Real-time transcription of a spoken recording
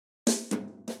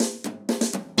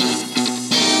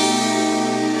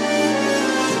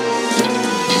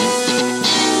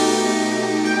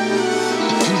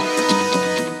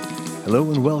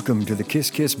Hello and welcome to the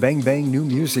Kiss Kiss Bang Bang New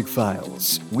Music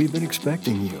Files. We've been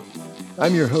expecting you.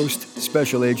 I'm your host,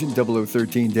 Special Agent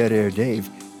 0013 Dead Air Dave.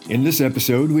 In this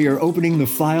episode, we are opening the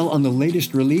file on the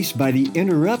latest release by the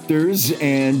Interrupters,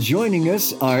 and joining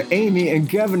us are Aimee and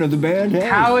Kevin of the band. Hey.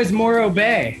 How is Morro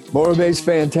Bay? Morro Bay's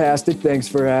fantastic. Thanks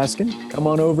for asking. Come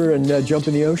on over and jump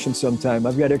in the ocean sometime.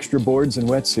 I've got extra boards and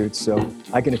wetsuits, so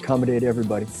I can accommodate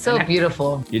everybody. So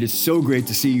beautiful. It is so great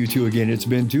to see you two again. It's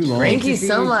been too long. Thank you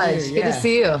so much. Good to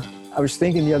see you. I was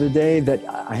thinking the other day that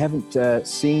I haven't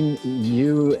seen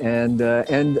you and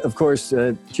of course,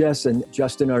 Jess and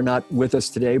Justin are not with us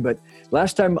today, but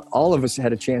last time all of us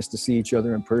had a chance to see each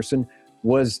other in person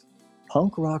was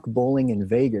Punk Rock Bowling in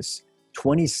Vegas,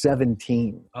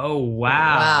 2017. Oh,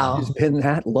 wow. It's been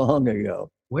that long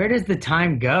ago. Where does the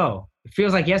time go? It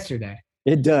feels like yesterday.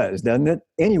 It does, doesn't it?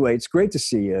 Anyway, it's great to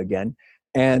see you again.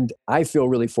 And I feel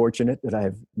really fortunate that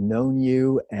I've known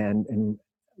you and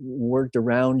worked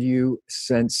around you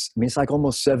since, it's like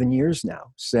almost 7 years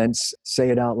now since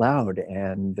Say It Out Loud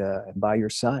and By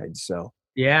Your Side. So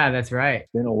yeah, that's right.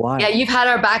 It's been a while. Yeah, you've had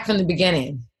our back from the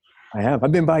beginning. I have.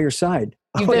 I've been by your side.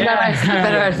 You've been by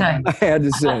our side. I had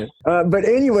to say it. But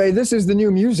anyway, this is the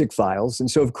new music files. And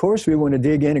so, of course, we want to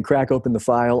dig in and crack open the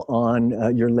file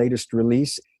on your latest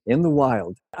release, In the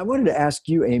Wild. I wanted to ask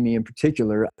you, Aimee, in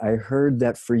particular, I heard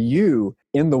that for you,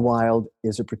 In the Wild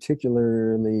is a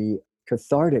particularly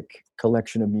cathartic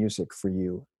collection of music for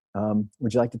you.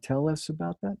 Would you like to tell us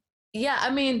about that? Yeah,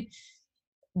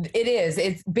 it is.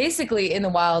 It's basically In the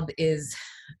Wild is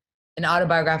an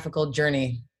autobiographical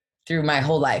journey through my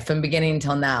whole life from beginning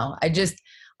till now.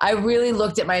 I really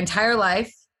looked at my entire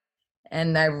life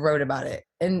and I wrote about it.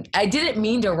 And I didn't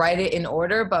mean to write it in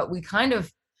order, but we kind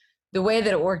of, the way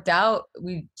that it worked out,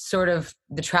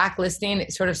 the track listing,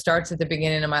 it sort of starts at the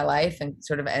beginning of my life and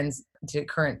sort of ends to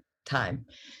current time.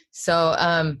 So,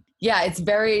 it's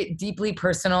very deeply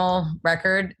personal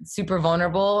record, super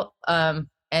vulnerable, and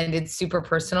it's super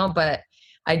personal, but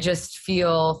I just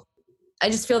feel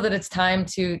that it's time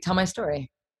to tell my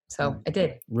story. So I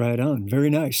did. Right on. Very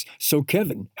nice. So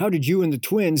Kevin, how did you and the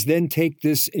twins then take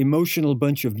this emotional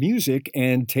bunch of music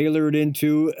and tailor it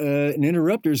into an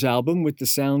Interrupters album with the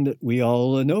sound that we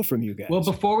all know from you guys? Well,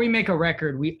 before we make a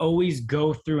record, we always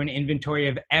go through an inventory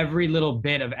of every little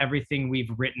bit of everything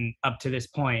we've written up to this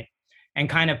point and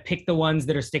kind of pick the ones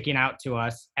that are sticking out to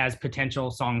us as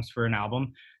potential songs for an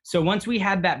album. So once we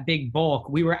had that big bulk,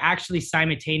 we were actually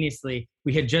simultaneously,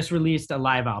 we had just released a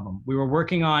live album. We were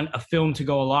working on a film to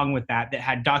go along with that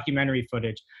had documentary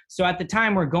footage. So at the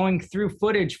time, we're going through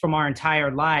footage from our entire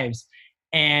lives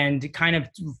and kind of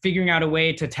figuring out a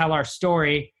way to tell our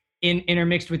story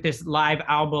intermixed with this live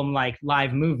album, like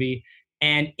live movie.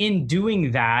 And in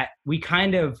doing that, we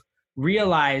kind of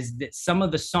realized that some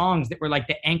of the songs that were like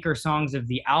the anchor songs of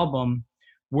the album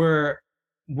were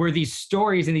these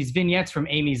stories and these vignettes from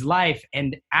Aimee's life.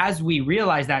 And as we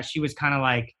realized that, she was kind of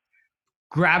like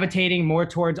gravitating more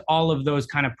towards all of those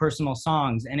kind of personal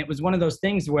songs. And it was one of those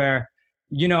things where,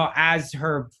 as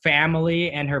her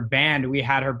family and her band, we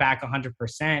had her back 100%.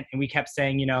 And we kept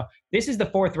saying, this is the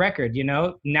fourth record,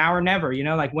 now or never,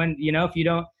 like when,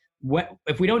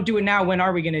 if we don't do it now, when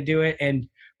are we going to do it? And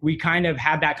we kind of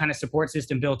had that kind of support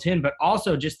system built in, but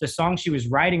also just the songs she was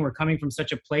writing were coming from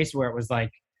such a place where it was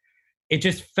like, it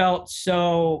just felt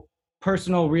so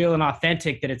personal, real, and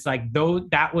authentic that it's like,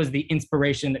 that was the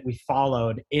inspiration that we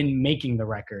followed in making the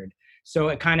record. So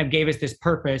it kind of gave us this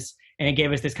purpose and it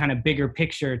gave us this kind of bigger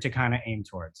picture to kind of aim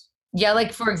towards. Yeah,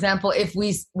 like for example, if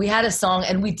we had a song,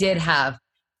 and we did have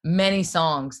many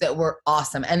songs that were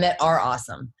awesome and that are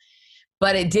awesome,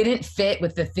 but it didn't fit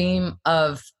with the theme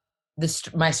of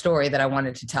my story that I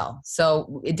wanted to tell.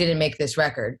 So it didn't make this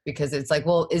record because it's like,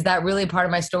 well, is that really part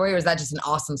of my story or is that just an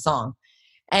awesome song?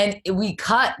 And we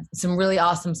cut some really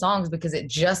awesome songs because it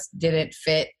just didn't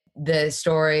fit the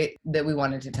story that we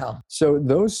wanted to tell. So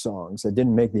those songs that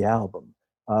didn't make the album,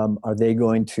 are they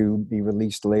going to be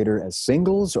released later as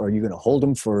singles, or are you going to hold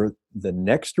them for the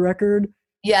next record?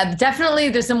 Yeah, definitely.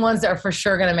 There's some ones that are for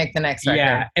sure going to make the next record.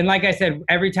 Yeah, and like I said,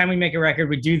 every time we make a record,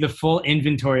 we do the full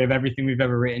inventory of everything we've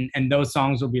ever written, and those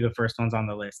songs will be the first ones on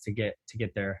the list to get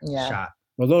their shot.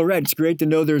 Well, all right. It's great to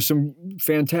know there's some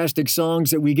fantastic songs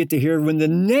that we get to hear when the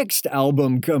next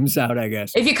album comes out, I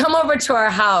guess. If you come over to our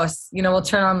house, we'll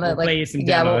turn on play you some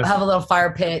demos. We'll have a little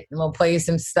fire pit and we'll play you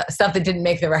some stuff that didn't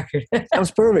make the record. Sounds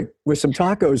perfect. With some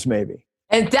tacos, maybe.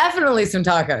 And definitely some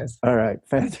tacos. All right.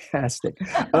 Fantastic.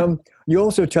 You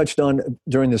also touched on,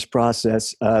 during this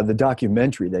process, the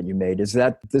documentary that you made.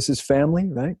 This is family,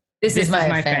 right? This is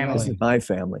my family. This is my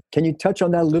family. Can you touch on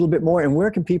that a little bit more? And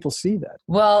where can people see that?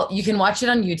 Well, you can watch it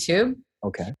on YouTube.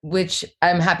 Okay. which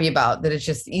I'm happy about, that it's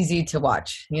just easy to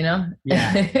watch, you know?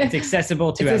 Yeah, it's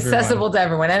accessible to It's everyone. accessible to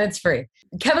everyone, and it's free.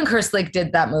 Kevin Kerslake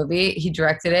did that movie. He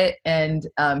directed it, and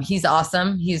he's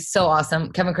awesome. He's so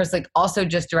awesome. Kevin Kerslake also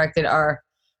just directed our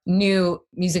new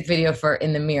music video for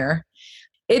In the Mirror.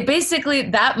 It basically,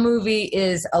 that movie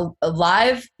is a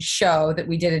live show that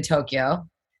we did in Tokyo,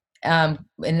 an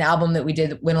album that we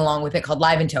did went along with it called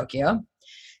Live in Tokyo.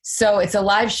 So it's a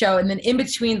live show, and then in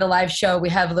between the live show, we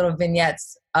have little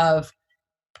vignettes of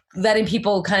letting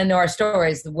people kind of know our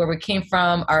stories, where we came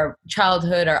from, our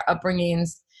childhood, our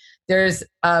upbringings. There's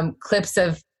clips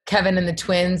of Kevin and the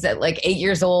twins at like 8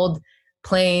 years old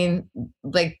playing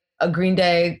like a Green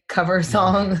Day cover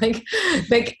song. Like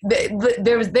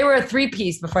they were a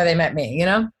three-piece before they met me, you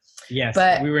know? Yes,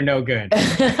 but we were no good.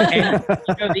 And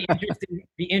you know,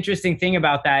 the interesting thing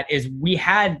about that is we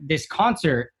had this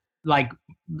concert like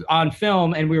on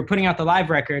film, and we were putting out the live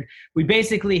record. We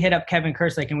basically hit up Kevin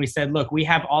Kerslake and we said, look, we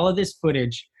have all of this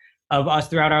footage of us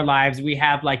throughout our lives. We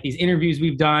have like these interviews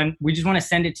we've done. We just want to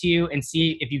send it to you and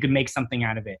see if you could make something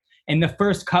out of it. And the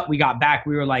first cut we got back,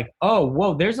 we were like, oh,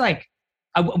 whoa, there's like,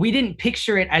 we didn't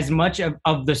picture it as much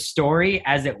of the story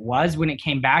as it was when it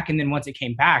came back. And then once it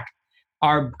came back,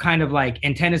 our kind of like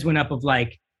antennas went up of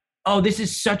like, oh, this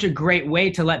is such a great way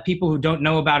to let people who don't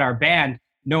know about our band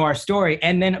know our story.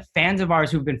 And then fans of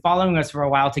ours who've been following us for a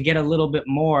while to get a little bit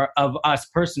more of us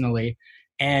personally.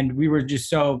 And we were just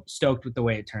so stoked with the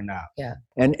way it turned out. Yeah.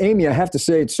 And Aimee, I have to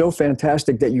say, it's so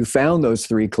fantastic that you found those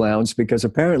three clowns, because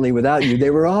apparently without you,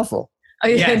 they were awful. Oh,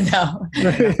 yeah, Yes. no.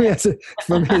 Yes,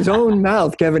 from his own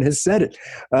mouth, Kevin has said it.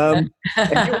 And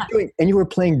you were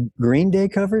playing Green Day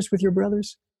covers with your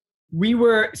brothers? We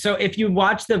were, so if you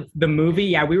watch the movie,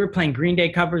 yeah, we were playing Green Day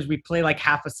covers. We play like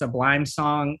half a Sublime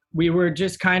song. We were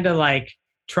just kind of like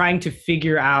trying to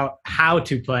figure out how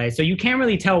to play. So you can't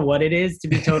really tell what it is, to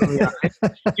be totally honest.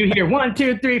 You hear 1,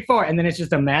 2, 3, 4, and then it's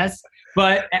just a mess.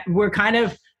 But we're kind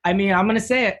of, I mean, I'm going to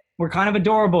say it. We're kind of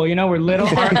adorable. You know, we're little.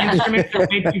 Our instruments are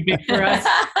way too big for us.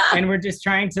 And we're just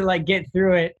trying to like get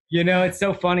through it. You know, it's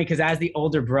so funny because as the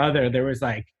older brother, there was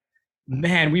like,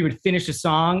 man, we would finish a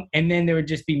song and then there would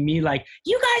just be me like,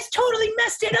 you guys totally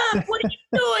messed it up. What are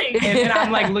you doing? And then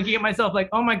I'm like looking at myself like,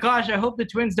 oh my gosh, I hope the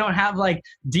twins don't have like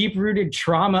deep-rooted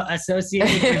trauma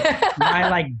associated with my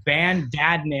like band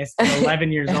dadness at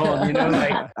 11 years old, you know?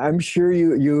 Like, I'm sure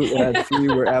you three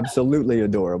were absolutely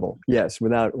adorable. Yes,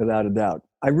 without a doubt.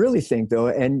 I really think, though,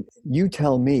 and you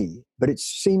tell me, but it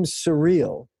seems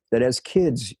surreal that as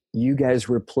kids, you guys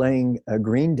were playing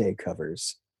Green Day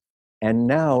covers. And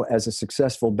now, as a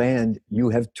successful band, you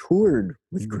have toured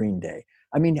with Green Day.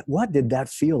 I mean, what did that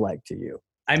feel like to you?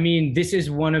 I mean, this is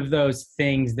one of those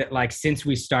things that, like, since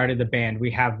we started the band,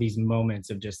 we have these moments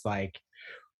of just, like,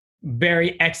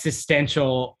 very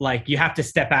existential, like, you have to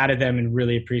step out of them and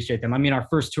really appreciate them. I mean, our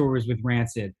first tour was with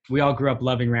Rancid. We all grew up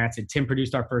loving Rancid. Tim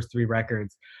produced our first 3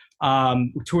 records.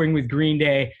 Touring with Green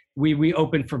Day, we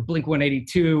opened for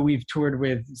Blink-182. We've toured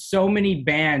with so many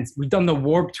bands. We've done the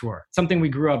Warped Tour, something we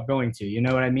grew up going to, you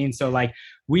know what I mean? So like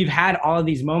we've had all of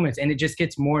these moments and it just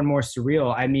gets more and more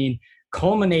surreal. I mean,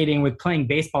 culminating with playing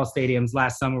baseball stadiums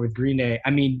last summer with Green Day. I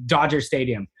mean, Dodger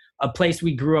Stadium, a place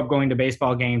we grew up going to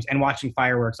baseball games and watching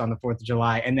fireworks on the 4th of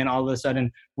July. And then all of a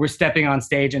sudden we're stepping on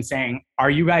stage and saying, are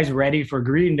you guys ready for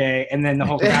Green Day? And then the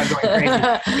whole crowd going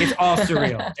crazy. It's all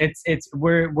surreal.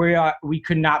 We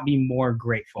could not be more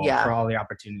grateful for all the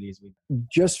opportunities we've had.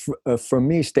 Just from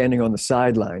me standing on the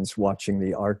sidelines watching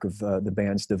the arc of the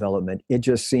band's development, it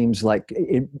just seems like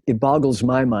it boggles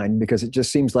my mind because it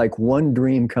just seems like one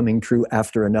dream coming true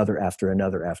after another, after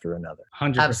another, after another.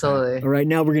 100%. Absolutely. All right,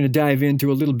 now we're going to dive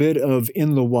into a little bit of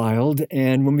In the Wild.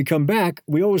 And when we come back,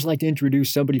 we always like to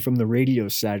introduce somebody from the radio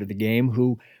side of the game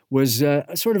who was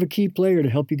sort of a key player to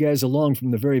help you guys along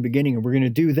from the very beginning. And we're going to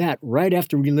do that right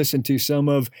after we listen to some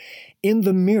of In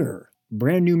the Mirror,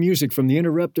 brand new music from the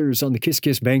Interrupters on the Kiss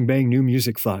Kiss Bang Bang New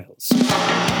Music Files. No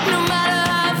matter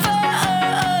how far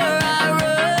I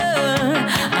run,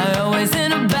 I always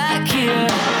end up back here.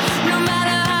 No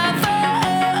matter how far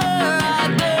I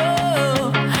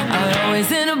go, I always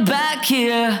end up back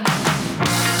here.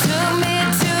 Took me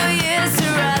 2 years to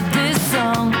write this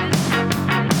song.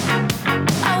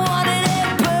 I wanted it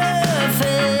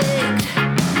perfect,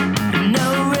 no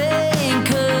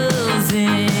wrinkles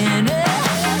in it.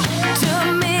 Took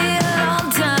me a long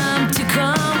time to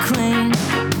come clean.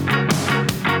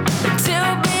 To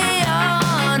be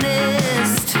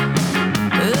honest,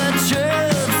 the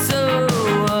truth's so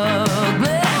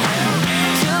ugly.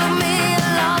 Took me a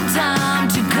long time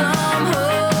to come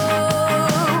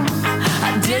home.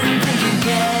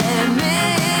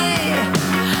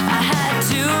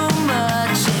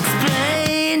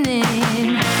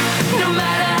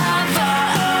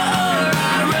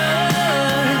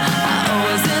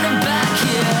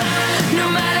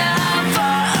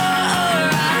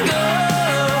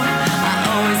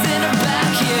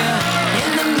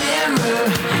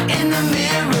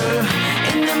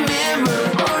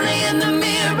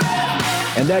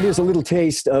 that is a little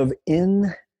taste of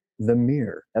In the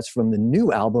Mirror. That's from the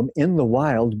new album, In the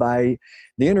Wild, by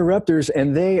the Interrupters,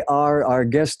 and they are our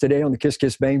guests today on the Kiss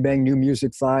Kiss Bang Bang New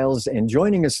Music Files. And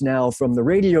joining us now from the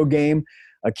radio game,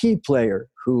 a key player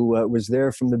who was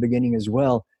there from the beginning as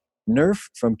well, Nerf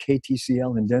from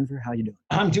KTCL in Denver. How you doing?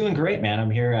 I'm doing great, man.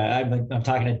 I'm here. I'm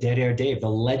talking to Dead Air Dave, the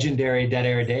legendary Dead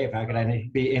Air Dave. How could I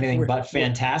be anything but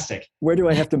fantastic? Where do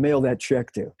I have to mail that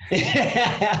check to?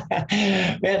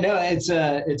 Man, no,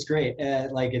 it's great.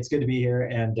 Like, it's good to be here,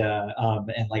 and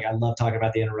like, I love talking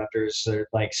about the Interrupters. They're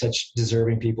like such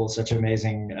deserving people, such an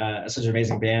amazing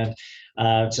band.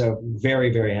 So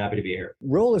very, very happy to be here.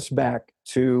 Roll us back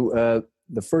to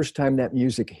the first time that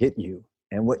music hit you,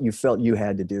 and what you felt you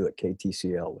had to do at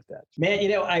KTCL with that. Man,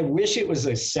 I wish it was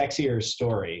a sexier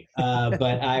story,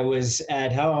 but I was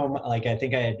at home. Like, I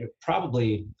think I'd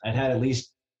had at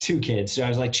least 2 kids. So I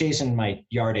was like chasing my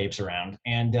yard apes around,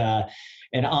 and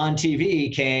on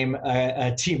TV came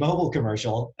a T-Mobile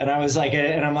commercial. And I was like,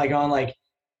 and I'm like going like,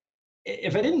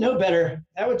 if I didn't know better,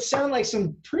 that would sound like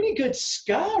some pretty good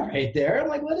ska right there. I'm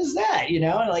like, what is that? And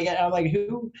like, I'm like,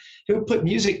 who put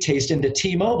music taste into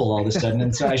T-Mobile all of a sudden?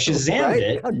 And so I Shazammed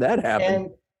it. How'd that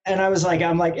happen? And I was like,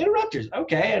 Interrupters,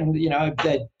 okay. And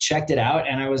I checked it out,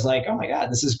 and I was like, oh my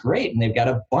God, this is great. And they've got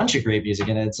a bunch of great music,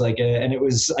 and it's like, and it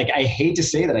was like, I hate to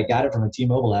say that I got it from a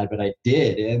T-Mobile ad, but I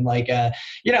did. And like,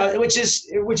 which is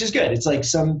good. It's like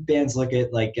some bands look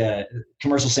at like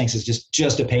commercial sinks as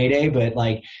just a payday, but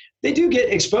like, they do get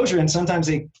exposure, and sometimes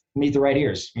they meet the right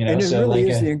ears. And it so really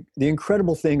is the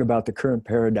incredible thing about the current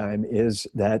paradigm is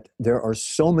that there are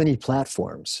so many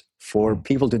platforms for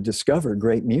people to discover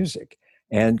great music.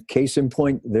 And case in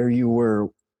point, there you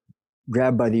were,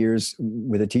 grabbed by the ears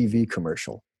with a TV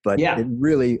commercial. But it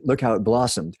really, look how it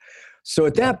blossomed. So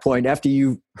at that point, after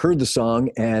you heard the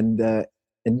song and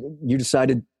you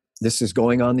decided this is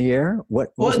going on the air?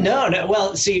 No.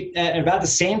 Well, see, at about the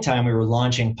same time, we were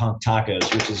launching Punk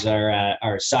Tacos, which is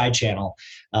our side channel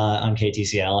on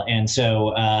KTCL. And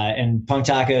so, and Punk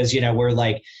Tacos, we're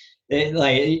like,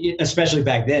 especially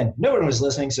back then, no one was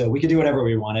listening, so we could do whatever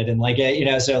we wanted. And like,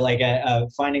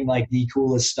 finding like the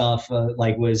coolest stuff,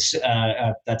 was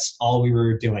that's all we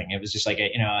were doing. It was just like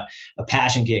a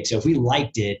passion gig. So if we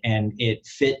liked it and it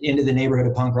fit into the neighborhood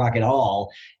of punk rock at all,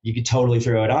 you could totally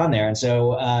throw it on there. And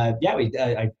so,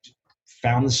 I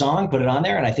found the song, put it on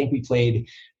there, and I think we played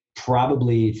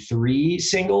probably 3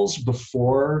 singles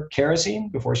before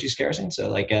She's Kerosene. So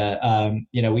like,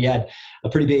 we had a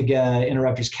pretty big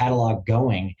Interrupters catalog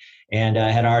going, and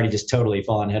had already just totally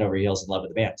fallen head over heels in love with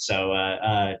the band. So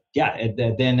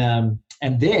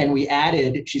then we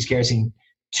added She's Kerosene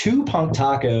to Punk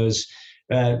Tacos,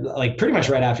 like pretty much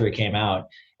right after it came out.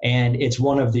 And it's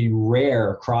one of the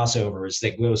rare crossovers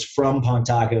that goes from Punk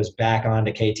Tacos back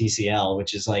onto KTCL,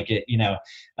 which is like,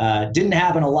 didn't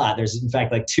happen a lot. There's in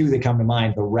fact like 2 that come to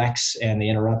mind, the Rex and the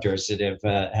Interrupters, that have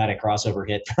had a crossover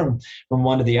hit from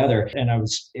one to the other. And I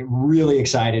was really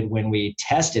excited when we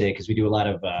tested it, because we do a lot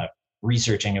of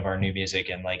researching of our new music,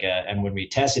 and like, and when we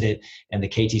tested it and the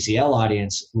KTCL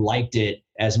audience liked it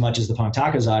as much as the Punk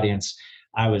Tacos audience,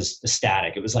 I was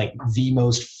ecstatic. It was like the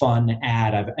most fun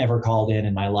ad I've ever called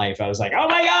in my life. I was like, oh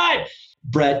my God.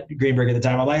 Brett Greenberg at the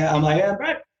time, I'm like,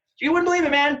 Brett, you wouldn't believe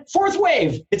it, man. 4th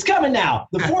wave, it's coming now.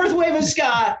 The 4th wave of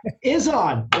ska is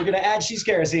on. We're going to add She's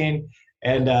Kerosene.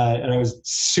 And I was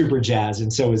super jazzed,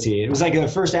 and so was he. It was like the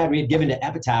first ad we had given to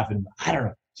Epitaph in, I don't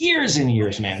know, years and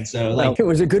years, man. So like, it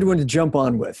was a good one to jump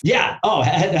on with. Yeah. Oh,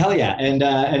 hell yeah.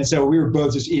 And so we were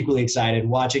both just equally excited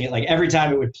watching it. Like, every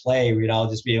time it would play, we'd all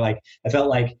just be like, I felt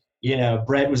like,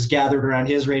 Brett was gathered around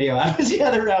his radio. I was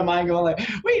gathered around mine going like,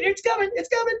 wait, it's coming. There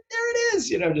it is.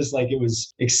 Just like, it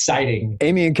was exciting.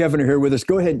 Aimee and Kevin are here with us.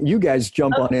 Go ahead. You guys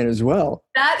jump on in as well.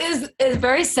 That is a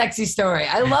very sexy story.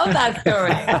 I love that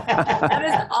story. That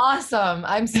is awesome.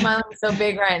 I'm smiling so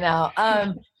big right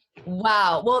now.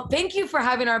 Wow. Well, thank you for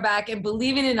having our back and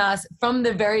believing in us from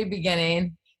the very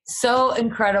beginning. So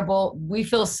incredible. We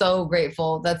feel so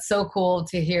grateful. That's so cool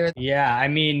to hear. Yeah, I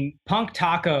mean, Punk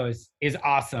Tacos is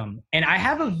awesome. And I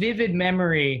have a vivid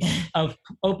memory of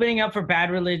opening up for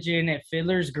Bad Religion at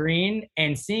Fiddler's Green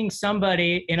and seeing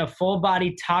somebody in a full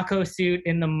body taco suit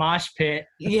in the mosh pit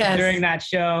during that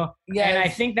show. Yes. And I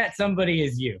think that somebody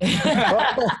is you.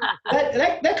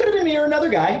 that could have been me or another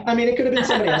guy. I mean, it could have been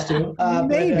somebody else too.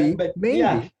 Maybe.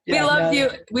 Yeah. We loved you.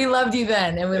 We loved you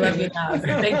then, and we love you now.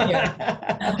 So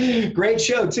thank you. Great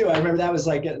show too. I remember that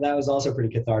was also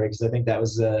pretty cathartic, because I think that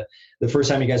was the first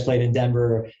time you guys played in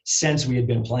Denver since we had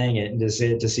been playing it, and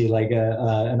to see like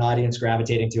an audience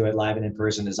gravitating to it live and in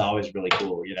person is always really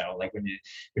cool. Like when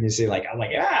you see like, I'm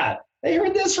like, they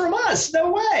heard this from us.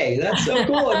 No way. That's so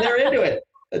cool, and they're into it.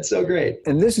 That's so great.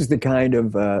 And this is the kind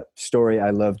of story I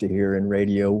love to hear in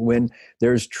radio, when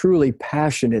there's truly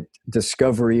passionate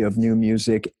discovery of new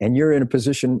music, and you're in a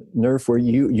position, Nerf, where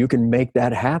you can make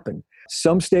that happen.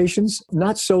 Some stations,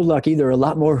 not so lucky. There are a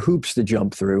lot more hoops to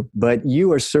jump through, but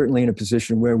you are certainly in a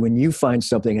position where when you find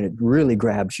something and it really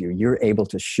grabs you, you're able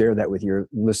to share that with your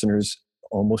listeners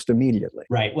almost immediately.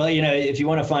 Right. Well, if you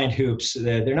want to find hoops,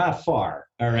 they're not far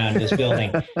around this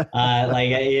building.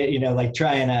 Like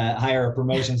trying to hire a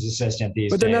promotions assistant these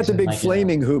days. But they're not the big like,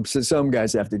 flaming hoops that some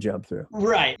guys have to jump through.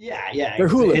 Right. Yeah. They're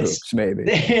hula hoops, maybe.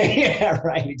 Yeah,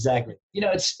 right. Exactly.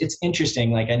 It's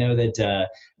interesting. Like, I know that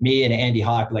me and Andy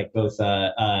Hawk, like both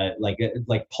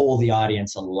poll the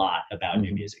audience a lot about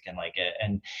new music,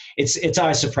 and it's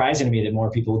always surprising to me that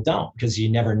more people don't, because you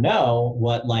never know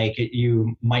what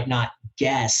you might not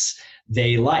guess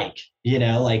they like,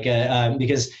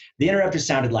 because the Interrupters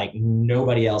sounded like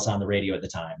nobody else on the radio at the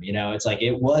time. It's like,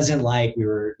 it wasn't like we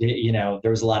were,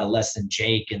 there was a lot of Less Than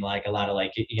Jake and like a lot of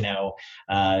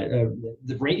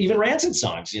even Rancid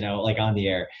songs, on the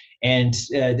air. And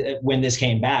when this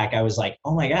came back, I was like,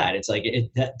 oh my God, it's like,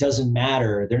 that doesn't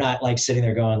matter. They're not like sitting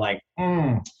there going like,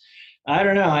 I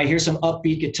don't know, I hear some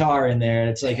upbeat guitar in there.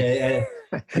 It's like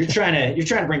you're trying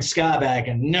to bring ska back,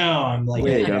 and no, I'm like,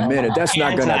 wait a minute, that's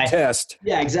not going to test.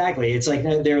 Yeah, exactly. It's like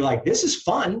they're like, this is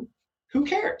fun. Who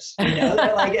cares? They're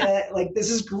like this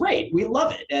is great. We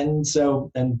love it, and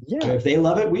if they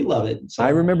love it, we love it. So. I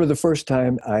remember the first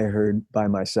time I heard By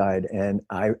My Side, and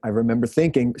I remember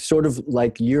thinking, sort of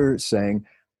like you're saying,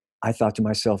 I thought to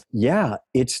myself, yeah,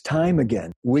 it's time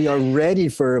again. We are ready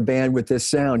for a band with this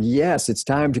sound. Yes, it's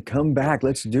time to come back.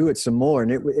 Let's do it some more.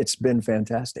 And it's been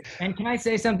fantastic. And can I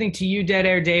say something to you, Dead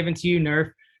Air Dave, and to you,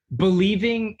 Nerf?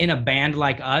 Believing in a band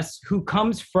like us, who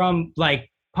comes from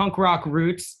like punk rock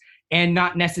roots and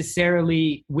not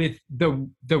necessarily with the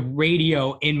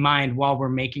radio in mind while we're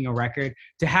making a record,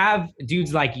 to have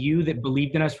dudes like you that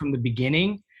believed in us from the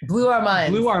beginning. Blew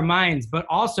our minds, but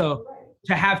also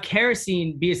to have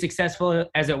Kerosene be as successful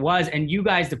as it was, and you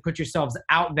guys to put yourselves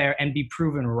out there and be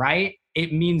proven right,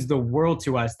 it means the world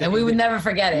to us. And we would never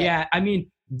forget it. Yeah, I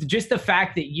mean, just the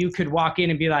fact that you could walk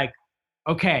in and be like,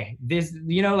 okay, this,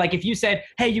 like if you said,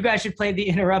 hey, you guys should play the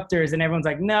Interrupters, and everyone's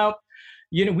like, nope,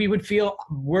 we would feel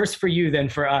worse for you than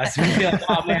for us. We'd feel like,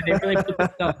 oh man, they really put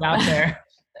themselves out there.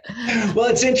 Well,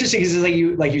 it's interesting because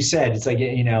it's like you said, it's like,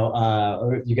 you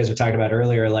guys were talking about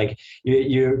earlier, like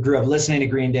you grew up listening to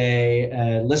Green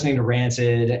Day, listening to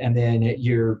Rancid, and then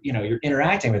you're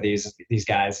interacting with these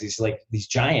guys, these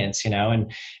giants, and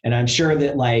I'm sure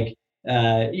that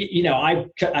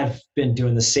I've been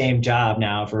doing the same job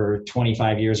now for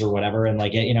 25 years or whatever. And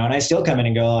and I still come in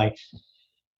and go like,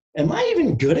 am I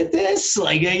even good at this? Do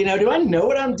I know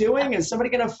what I'm doing? Is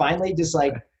somebody going to finally just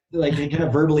like kind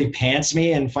of verbally pants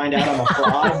me and find out I'm a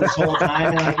fraud this whole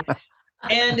time?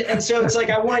 And so it's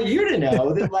like, I want you to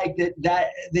know that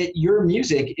that your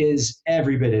music is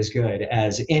every bit as good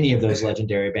as any of those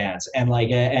legendary bands, and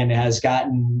and has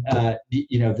gotten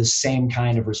the same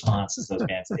kind of response as those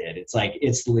bands did. It's like,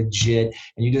 it's legit,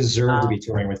 and you deserve to be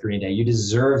touring with Green Day. You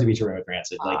deserve to be touring with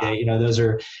Rancid. Those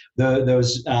are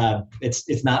those.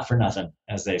 It's not for nothing,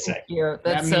 as they say. Thank you.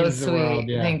 That's so sweet.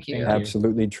 Yeah. Thank you.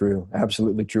 Absolutely true.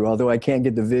 Absolutely true. Although I can't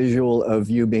get the visual of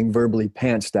you being verbally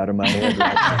pantsed out of my head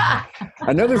right now.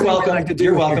 Another thing we like to do.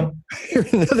 You're welcome.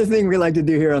 Another thing we like to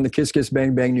do here on the Kiss Kiss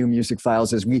Bang Bang New Music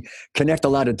Files is we connect a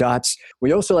lot of dots.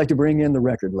 We also like to bring in the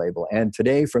record label. And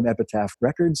today from Epitaph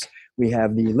Records, we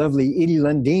have the lovely Edie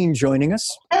Lundeen joining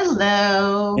us.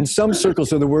 Hello. In some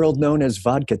circles of the world known as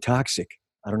Vodka Toxic.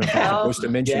 I don't know if I'm supposed to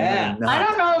mention that or not. I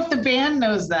don't know if the band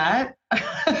knows that.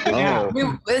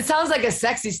 It sounds like a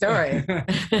sexy story.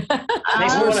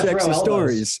 More sexy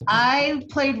stories. I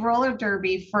played roller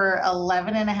derby for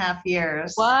 11 and a half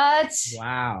years. What?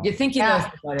 Wow. You think you know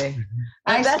somebody.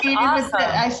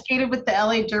 I skated with the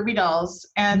LA Derby Dolls,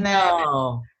 and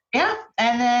then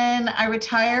and then I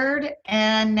retired,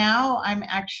 and now I'm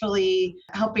actually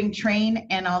helping train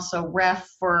and also ref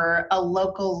for a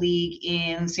local league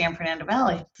in San Fernando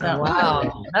Valley. So,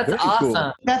 wow, that's awesome.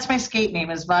 Cool. That's my skate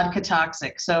name, is Vodka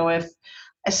Toxic. So if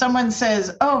someone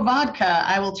says, "Oh, vodka,"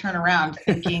 I will turn around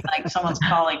thinking like someone's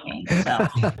calling me. So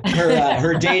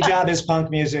her day job is punk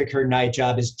music. Her night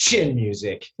job is chin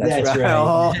music. That's right.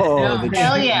 Oh,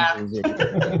 hell yeah.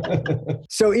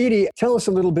 So Edie, tell us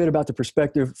a little bit about the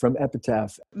perspective from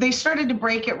Epitaph. They started to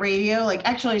break at radio.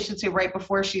 Actually, I should say right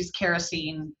before She's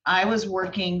Kerosene. I was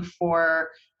working for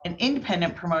an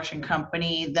independent promotion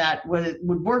company that would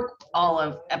work all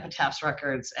of Epitaph's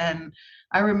records. And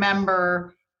I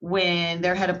remember when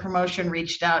their head of promotion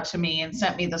reached out to me and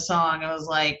sent me the song, I was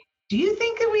like, do you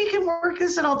think that we can work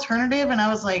this an alternative? And I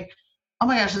was like, oh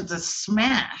my gosh, it's a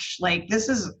smash. Like, this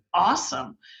is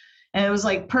awesome. And it was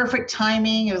like perfect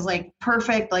timing. It was like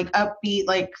perfect, like upbeat,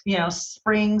 like,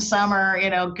 spring, summer,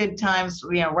 good times,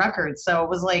 records. So it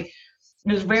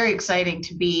was very exciting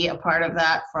to be a part of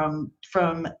that from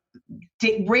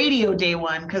radio day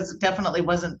one, because it definitely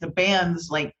wasn't the band's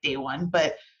like day one.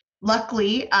 But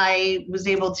luckily I was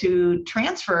able to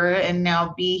transfer and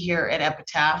now be here at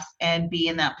Epitaph and be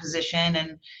in that position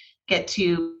and get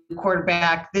to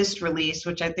quarterback this release,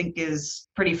 which I think is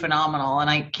pretty phenomenal.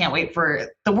 And I can't wait for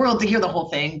the world to hear the whole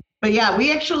thing. But yeah,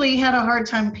 we actually had a hard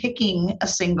time picking a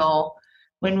single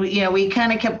when we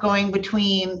kind of kept going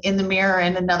between In the Mirror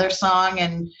and another song.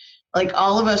 And like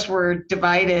all of us were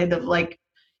divided of like,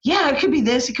 yeah, it could be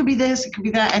this, it could be this, it could be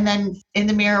that. And then In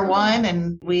the Mirror won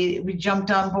and we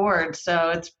jumped on board. So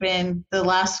it's been the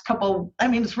last couple,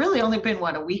 it's really only been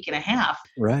a week and a half.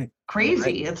 Right. Crazy.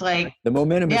 Right. It's like the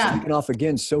momentum is taking off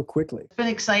again so quickly. It's been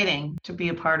exciting to be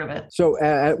a part of it. So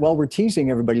while we're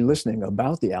teasing everybody listening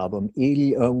about the album,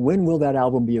 Edie, when will that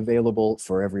album be available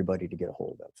for everybody to get a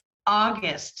hold of?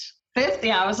 August 5th.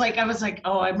 Yeah, I was like,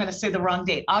 oh, I'm going to say the wrong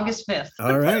date. August 5th.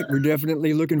 All right. We're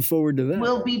definitely looking forward to that.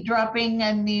 We'll be dropping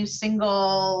a new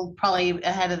single probably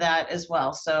ahead of that as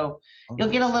well. So you'll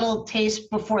get a little taste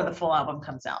before the full album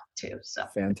comes out too. So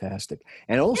fantastic.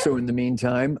 And also in the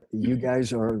meantime, you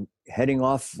guys are heading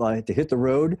off to hit the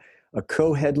road, a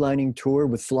co-headlining tour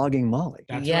with Flogging Molly.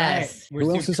 That's yes. Right.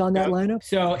 Who else is on that lineup?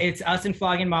 So it's us and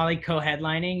Flogging Molly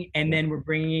co-headlining, and then we're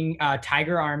bringing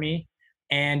Tiger Army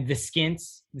and the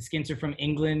Skints. The Skints are from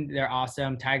England. They're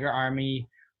awesome. Tiger Army,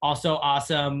 also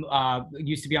awesome.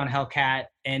 Used to be on Hellcat.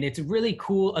 And it's a really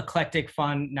cool, eclectic,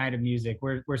 fun night of music.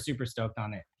 We're super stoked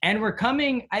on it. And we're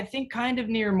coming, I think, kind of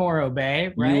near Morro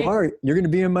Bay, right? You are. You're going to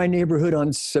be in my neighborhood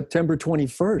on September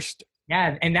 21st.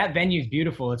 Yeah, and that venue's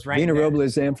beautiful. It's right Vina there.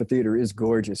 Robles Amphitheater is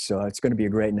gorgeous, so it's going to be a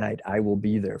great night. I will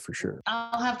be there for sure.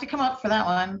 I'll have to come up for that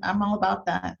one. I'm all about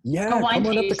that. Yeah, Go wine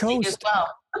come on up the tasting coast. as well.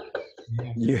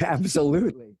 Yeah,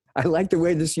 absolutely. I like the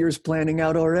way this year's planning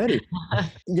out already.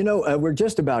 We're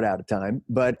just about out of time,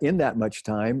 but in that much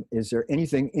time, is there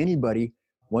anything anybody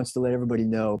wants to let everybody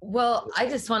know? Well, I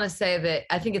just want to say that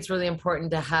I think it's really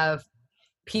important to have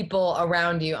people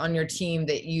around you on your team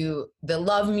that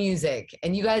love music,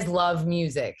 and you guys love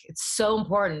music. It's so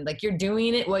important. Like, you're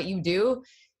doing it, what you do,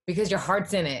 because your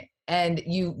heart's in it, and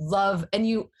you love, and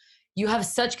you have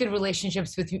such good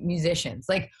relationships with musicians.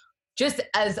 Like, just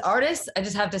as artists, I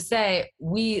just have to say,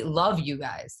 we love you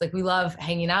guys. Like, we love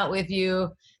hanging out with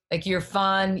you. Like, you're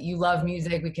fun. You love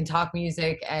music. We can talk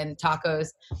music and tacos.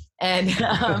 And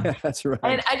that's right.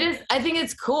 And I think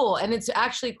it's cool, and it's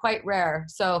actually quite rare.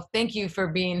 So thank you for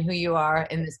being who you are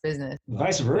in this business.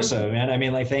 Vice versa,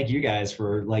 man. Thank you guys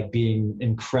for being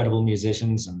incredible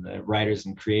musicians and writers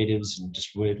and creatives,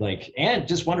 and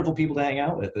just wonderful people to hang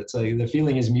out with. It's like the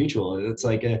feeling is mutual. It's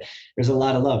like there's a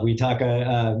lot of love. We talk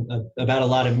about a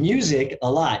lot of music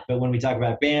a lot, but when we talk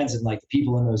about bands and the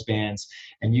people in those bands,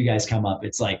 and you guys come up,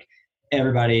 it's like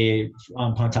everybody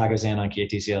on Punk Tacos and on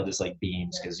KTCL just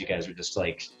beams, because you guys are just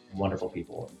wonderful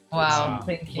people. Wow,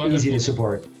 thank you. Easy to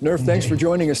support. Nerf, thanks for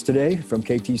joining us today from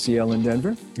KTCL in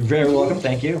Denver. You're very welcome.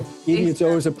 Thank you. Edie, it's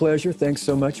always a pleasure. Thanks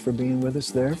so much for being with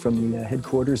us there from the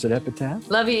headquarters at Epitaph.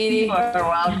 Love you, Edie. You're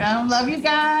welcome. Love you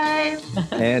guys.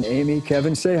 And Aimee,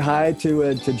 Kevin, say hi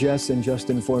to Jess and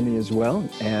Justin for me as well.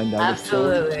 And I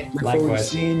absolutely look forward to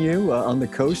seeing you on the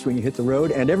coast when you hit the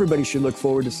road. And everybody should look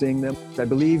forward to seeing them. I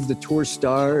believe the tour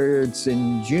starts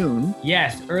in June.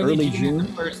 Yes, early June is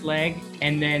the first leg,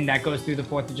 and then that goes through the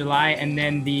 4th of July, and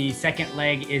then the second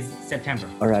leg is September.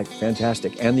 All right,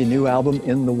 fantastic. And the new album,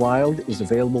 In the Wild, is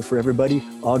available for everybody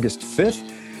August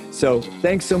 5th. So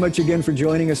thanks so much again for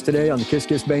joining us today on the Kiss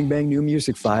Kiss Bang Bang New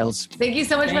Music Files. Thank you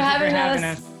so much for having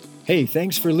us. Hey,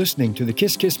 thanks for listening to the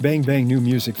Kiss Kiss Bang Bang New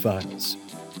Music Files.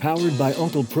 Powered by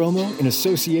Uncle Promo in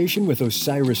association with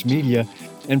Osiris Media.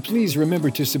 And please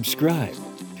remember to subscribe.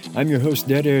 I'm your host,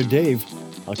 Dead Air Dave.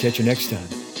 I'll catch you next time.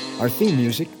 Our theme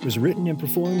music was written and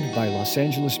performed by Los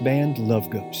Angeles band Love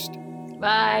Ghost.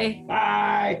 Bye.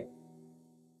 Bye.